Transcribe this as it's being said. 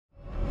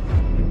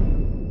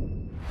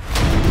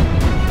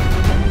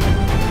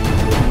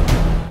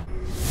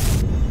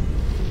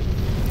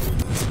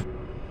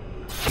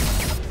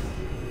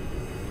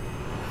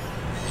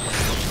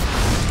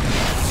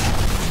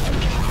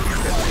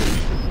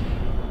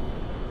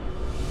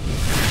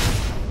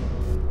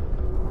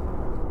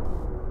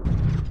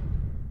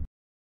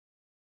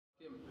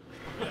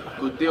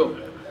deal.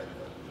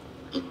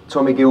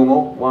 Tommy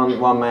Gilmour,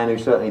 one man who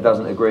certainly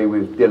doesn't agree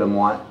with Dylan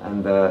White,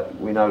 and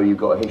we know you've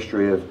got a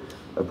history of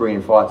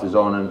bringing fighters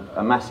on, and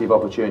a massive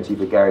opportunity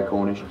for Gary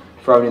Cornish,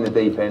 thrown in the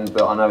deep end,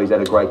 but I know he's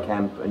had a great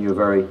camp and you're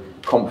very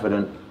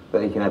confident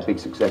that he can have big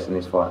success in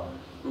this fight.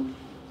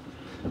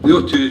 The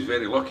O2 is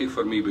very lucky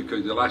for me,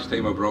 because the last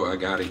time I brought a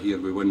Gary here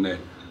we won the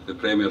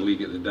Premier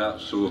League at the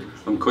darts, so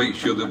I'm quite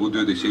sure that we'll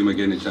do the same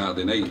again on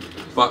Saturday night.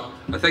 But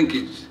I think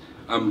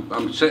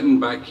I'm sitting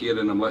back here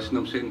and I'm listening,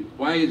 I'm saying,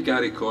 why is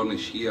Gary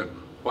Cornish here?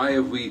 Why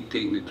have we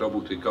taken the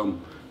trouble to come?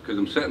 Because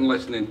I'm sitting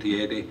listening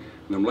to Eddie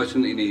and I'm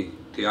listening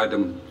to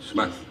Adam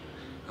Smith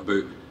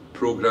about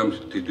programmes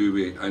to do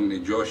with Anthony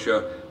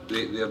Joshua.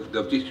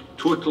 They've just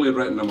totally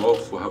written him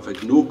off. We have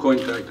had no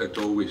contact at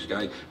all with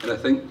Sky, and I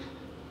think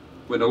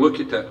when I look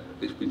at it,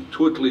 it's been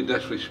totally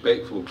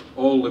disrespectful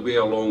all the way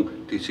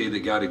along to say that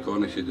Gary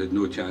Cornish has had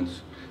no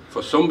chance.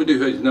 For somebody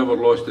who has never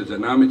lost as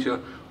an amateur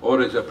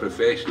or as a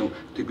professional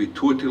to be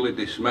totally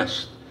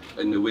dismissed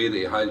in the way that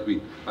he has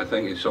been, I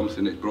think it's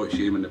something that's brought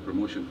shame in the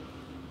promotion.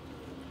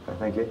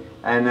 Thank you.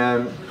 And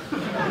we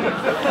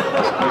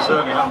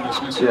certainly haven't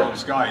dismissed him on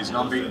Sky. He's an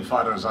unbeaten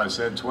fighter, as I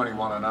said,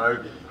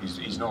 21-0.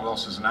 He's not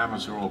lost as an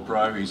amateur or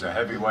pro. He's a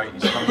heavyweight.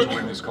 He's come to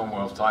win this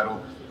Commonwealth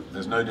title.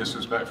 There's no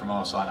disrespect from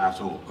our side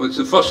at all. Well, it's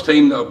the first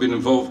time that I've been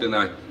involved in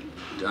a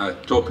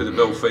top of the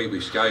bill fight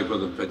with Sky where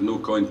they've had no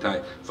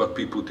contact for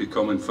people to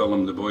come and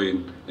film the boy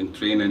in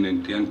training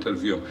and to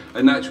interview him.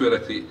 And that's where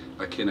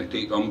I kind of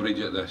take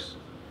umbrage at this.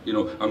 You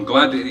know, I'm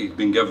glad that he's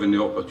been given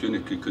the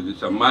opportunity, because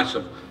it's a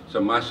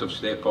massive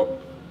step up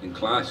in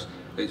class.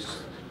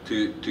 It's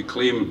to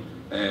claim,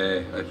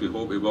 as we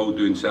hope we will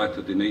do on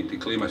Saturday night, to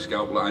claim a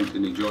scalp like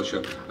Anthony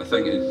Joshua. I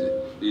think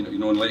it's, you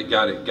know, and let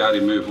Gary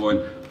move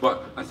on.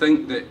 But I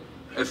think that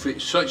if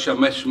it's such a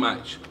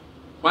mismatch,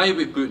 why are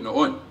we putting it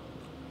on?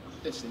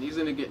 Listen, he's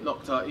going to get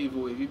knocked out either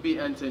way. If you beat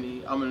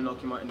Anthony, I'm going to knock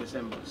him out in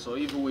December. So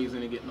either way, he's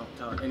going to get knocked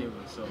out anyway.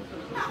 So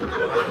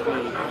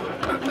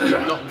he'll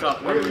get knocked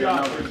out one way or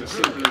another. It's as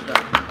simple as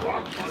that.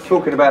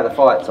 talking about the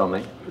fight,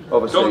 Tommy,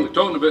 obviously.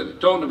 Talking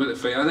about the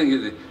fight,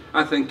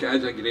 I think it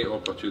is a great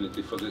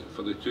opportunity for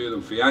the two of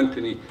them, for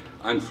Anthony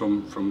and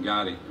from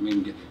Gary. I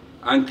mean,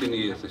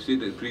 Anthony, as I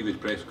said at the previous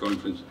press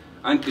conference,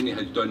 Anthony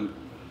has done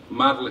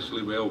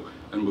marvellously well,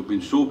 and we've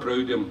been so proud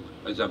of him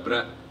as a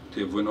Brit to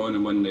have went on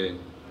and won the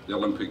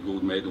Olympic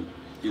gold medal.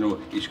 You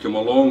know, he's come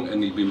along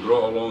and he's been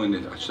brought along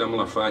in a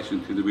similar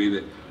fashion to the way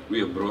that we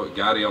have brought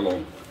Gary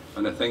along.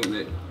 And I think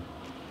that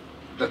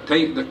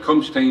there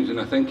comes times, and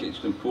I think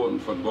it's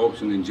important for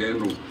boxing in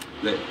general,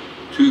 that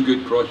two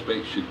good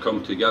prospects should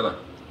come together.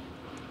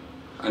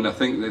 And I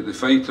think that the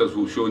fighters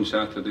will show on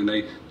Saturday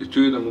night. The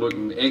two of them look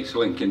in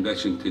excellent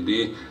condition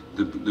today.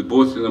 The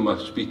both of them are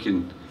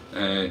speaking,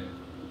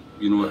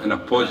 you know, in a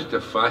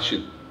positive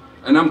fashion.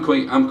 And I'm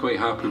quite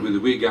happy with the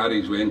way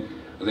Gary's went.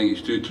 I think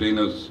his two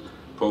trainers,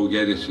 Paul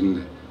Geddes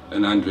and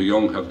Andrew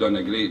Young, have done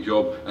a great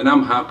job. And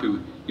I'm happy,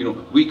 you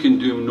know, we can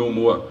do no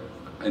more.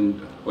 And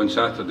on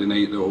Saturday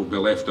night, that will be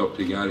left up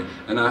to Gary.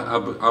 And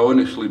I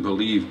honestly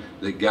believe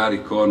that Gary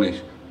Cornish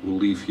will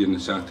leave here on the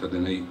Saturday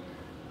night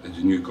as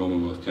the new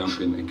Commonwealth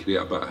champion and create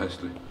a bit of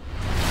history.